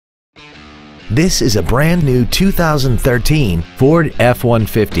This is a brand new 2013 Ford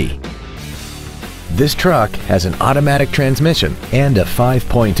F-150. This truck has an automatic transmission and a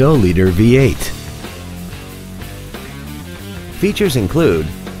 5.0-liter V8. Features include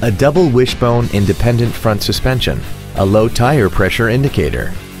a double wishbone independent front suspension, a low tire pressure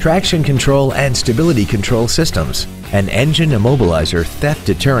indicator, traction control and stability control systems, an engine immobilizer theft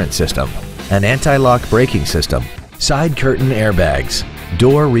deterrent system, an anti-lock braking system, side curtain airbags,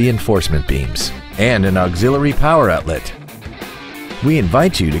 door reinforcement beams, and an auxiliary power outlet. We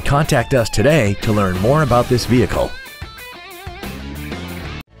invite you to contact us today to learn more about this vehicle.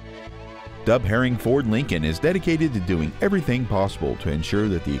 Dub Herring Ford Lincoln is dedicated to doing everything possible to ensure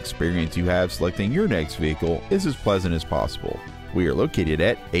that the experience you have selecting your next vehicle is as pleasant as possible. We are located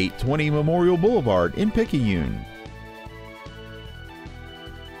at 820 Memorial Boulevard in Picayune.